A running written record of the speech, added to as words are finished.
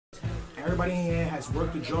Everybody in here has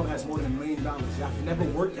worked a job, has more than $1 million. Y'all have never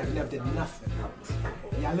worked, y'all never did nothing.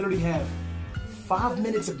 Y'all literally have 5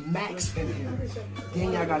 minutes of max in here.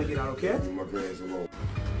 Then y'all gotta get out, okay?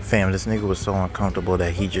 Fam, this nigga was so uncomfortable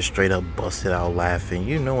that he just straight up busted out laughing.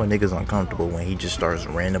 You know a nigga's uncomfortable when he just starts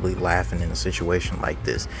randomly laughing in a situation like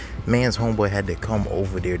this. Man's homeboy had to come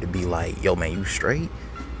over there to be like, yo man, you straight?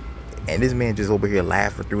 And this man just over here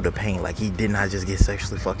laughing through the pain like he did not just get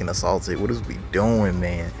sexually fucking assaulted. What is we doing,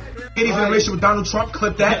 man? He's in a relationship with Donald Trump,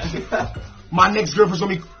 clip that. My next girlfriend's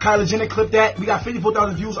gonna be KaiCenat, clip that. We got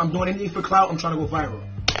 54,000 views. I'm doing anything for clout. I'm trying to go viral.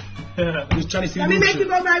 Just trying to see. Let me make you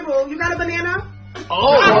go viral. You got a banana?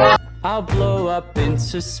 Oh! I'll blow up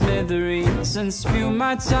into smithereens and spew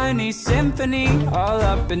my tiny symphony all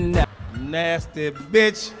up and down. Nasty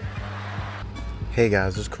bitch. Hey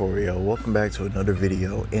guys, it's Corio. Welcome back to another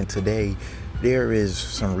video. And today, there is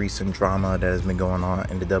some recent drama that has been going on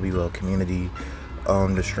in the WL community.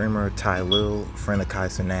 The streamer Tylil, friend of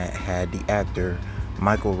KaiCenat, had the actor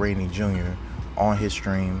Michael Rainey Jr. on his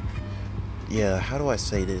stream. Yeah, how do I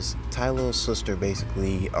say this? Tylil's sister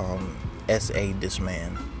basically SA'd this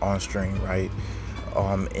man on stream, right?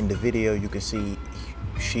 In the video, you can see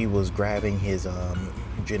she was grabbing his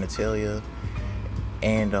genitalia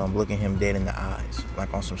and looking him dead in the eyes,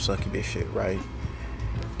 like on some succubus shit, right?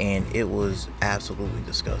 And it was absolutely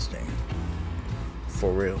disgusting,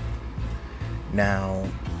 for real. Now,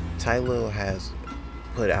 Tylil has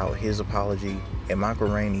put out his apology, and Michael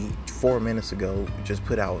Rainey 4 minutes ago just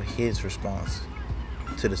put out his response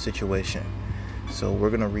to the situation. So we're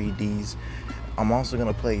gonna read these. I'm also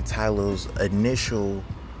gonna play Tylil's initial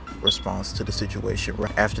response to the situation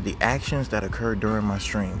after the actions that occurred during my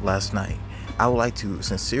stream last night. I would like to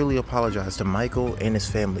sincerely apologize to Michael and his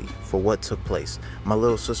family for what took place. My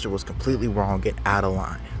little sister was completely wrong and out of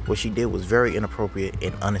line. What she did was very inappropriate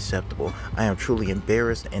and unacceptable. I am truly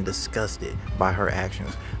embarrassed and disgusted by her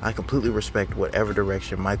actions. I completely respect whatever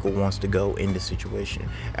direction Michael wants to go in this situation.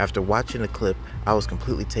 After watching the clip, I was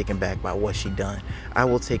completely taken back by what she done. I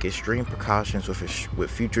will take extreme precautions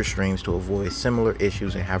with future streams to avoid similar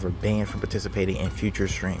issues and have her banned from participating in future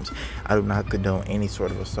streams. I do not condone any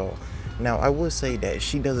sort of assault. Now, I would say that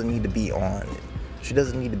she doesn't need to be in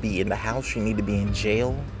the house. She need to be in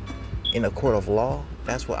jail, in a court of law.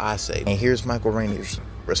 That's what I say. And here's Michael Rainey's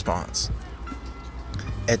response.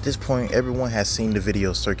 At this point, everyone has seen the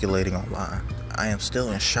video circulating online. I am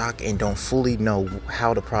still in shock and don't fully know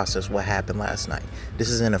how to process what happened last night. This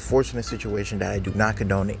is an unfortunate situation that I do not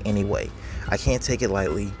condone in any way. I can't take it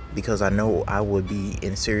lightly because I know I would be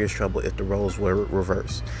in serious trouble if the roles were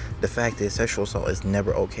reversed. The fact is, sexual assault is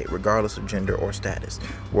never okay, regardless of gender or status.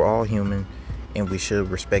 We're all human and we should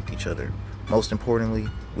respect each other. Most importantly,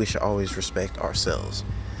 we should always respect ourselves.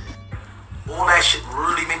 All that shit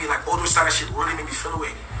really made me, like, all those side of shit really made me feel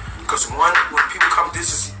away. Because one, when people come,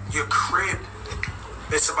 this is your crib.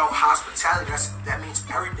 It's about hospitality. That means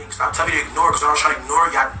everything. Stop telling me to ignore it, because I was trying to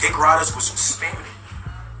ignore it. Y'all dick riders was spamming it.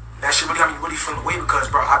 That shit really got me really feeling away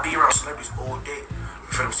because, bro, I be around celebrities all day.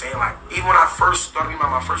 You feel what I'm saying? Like, even when I first started being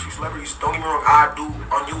my first few celebrities, don't get me wrong, I do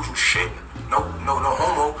unusual shit. No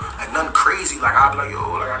homo. Like, nothing crazy. Like, I be like, yo,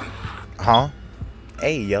 like, I be... Huh?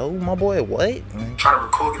 Hey, yo, my boy, what? Trying to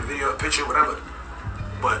record, get a video, a picture, whatever.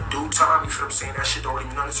 But due time, you feel what I'm saying? That shit don't really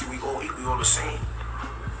mean nothing to you. We all eat, we all the same.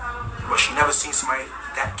 But she never seen somebody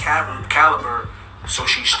that caliber, so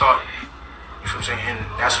she started. You feel what I'm saying?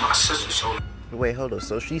 And that's my sister, so... Wait, hold up.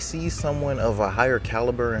 So she sees someone of a higher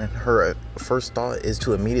caliber and her first thought is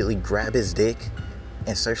to immediately grab his dick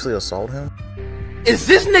and sexually assault him? Is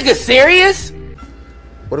this nigga serious?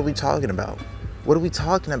 What are we talking about? What are we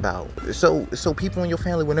talking about? So people in your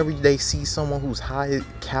family, whenever they see someone who's high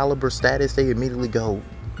caliber status, they immediately go,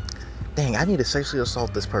 dang, I need to sexually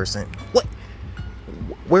assault this person. What?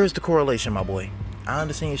 Where's the correlation, my boy? I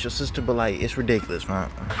understand it's your sister, but like, it's ridiculous, man.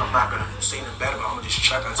 I'm not gonna say nothing bad about him. I'm gonna just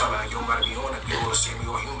check and tell her, like, you don't gotta be on it. You all the same, we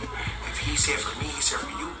all human. If he's here for me, he's here for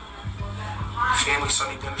you. Family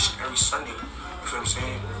Sunday dinner every Sunday. You feel what I'm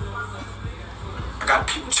saying? I got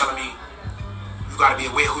people telling me, you gotta be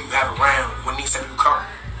aware who you have around when these people come.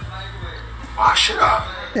 Why should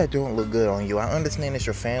I? That don't look good on you. I understand it's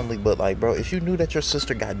your family, but like, bro, if you knew that your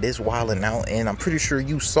sister got this wilding out, and I'm pretty sure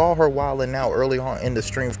you saw her wilding out early on in the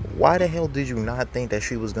stream, why the hell did you not think that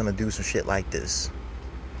she was gonna do some shit like this?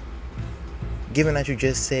 Given that you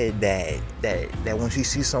just said that when she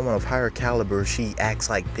sees someone of higher caliber, she acts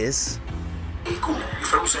like this. Equal, you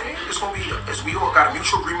feel what I'm saying? It's gonna be, we all got a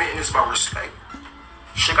mutual agreement, and it's about respect.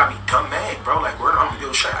 Shit got me dumb mad, bro. Like, word on me,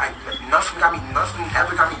 yo, shit. Nothing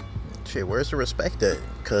ever got me. Shit, where's the respect at?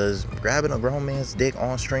 Cause grabbing a grown man's dick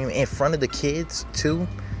on stream in front of the kids too,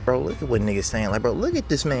 bro, look at what niggas saying. Like, bro, look at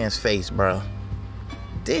this man's face, bro.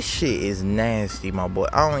 This shit is nasty, my boy.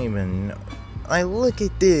 I don't even know. Like, look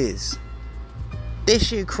at this. This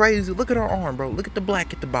shit crazy. Look at her arm, bro. Look at the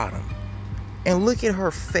black at the bottom. And look at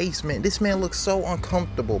her face, man. This man looks so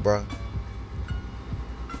uncomfortable, bro.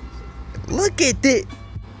 Look at this.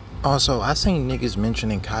 Also, I seen niggas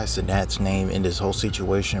mentioning KaiCenat's name in this whole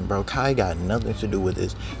situation, bro. Kai got nothing to do with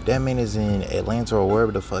this. That man is in Atlanta or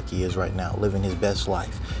wherever the fuck he is right now, living his best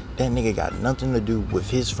life. That nigga got nothing to do with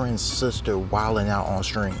his friend's sister wilding out on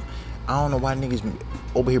stream. I don't know why niggas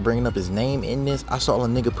over here bringing up his name in this. I saw a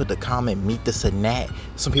nigga put the comment, meet the Senat.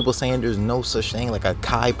 Some people saying there's no such thing like a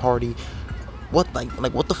Kai party. What, like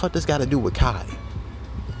what the fuck this got to do with Kai?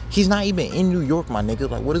 He's not even in New York, my nigga.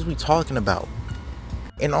 Like, what is we talking about?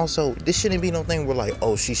 And also, this shouldn't be no thing where like,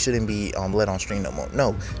 oh, she shouldn't be let on stream no more.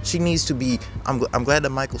 No, she needs to be. I'm glad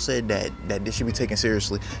that Michael said that this should be taken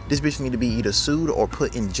seriously. This bitch need to be either sued or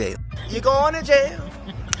put in jail. You're going to jail.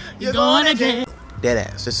 You're going to jail. Dead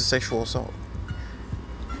ass. This is sexual assault.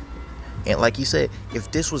 And like he said,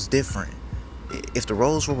 if this was different, if the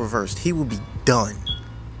roles were reversed, he would be done.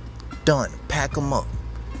 Done. Pack him up.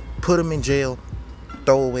 Put him in jail.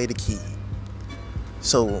 Throw away the key.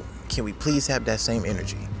 So can we please have that same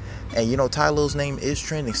energy? And you know, Tylil's name is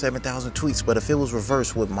trending, 7,000 tweets. But if it was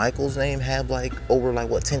reversed, would Michael's name have like over like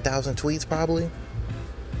what, 10,000 tweets probably?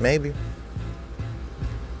 Maybe.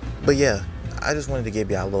 But yeah, I just wanted to give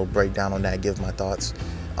y'all a little breakdown on that, give my thoughts.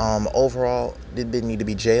 Overall, did need to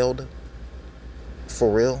be jailed? For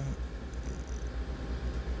real?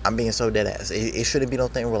 I'm being so dead ass. It shouldn't be no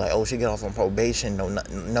thing where like, oh, she get off on probation.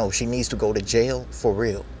 No, she needs to go to jail for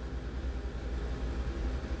real.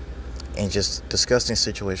 And just disgusting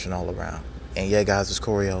situation all around. And yeah, guys,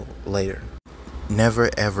 ItsCoryeo. Later. Never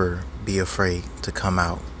ever be afraid to come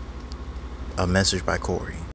out. A message by Corey.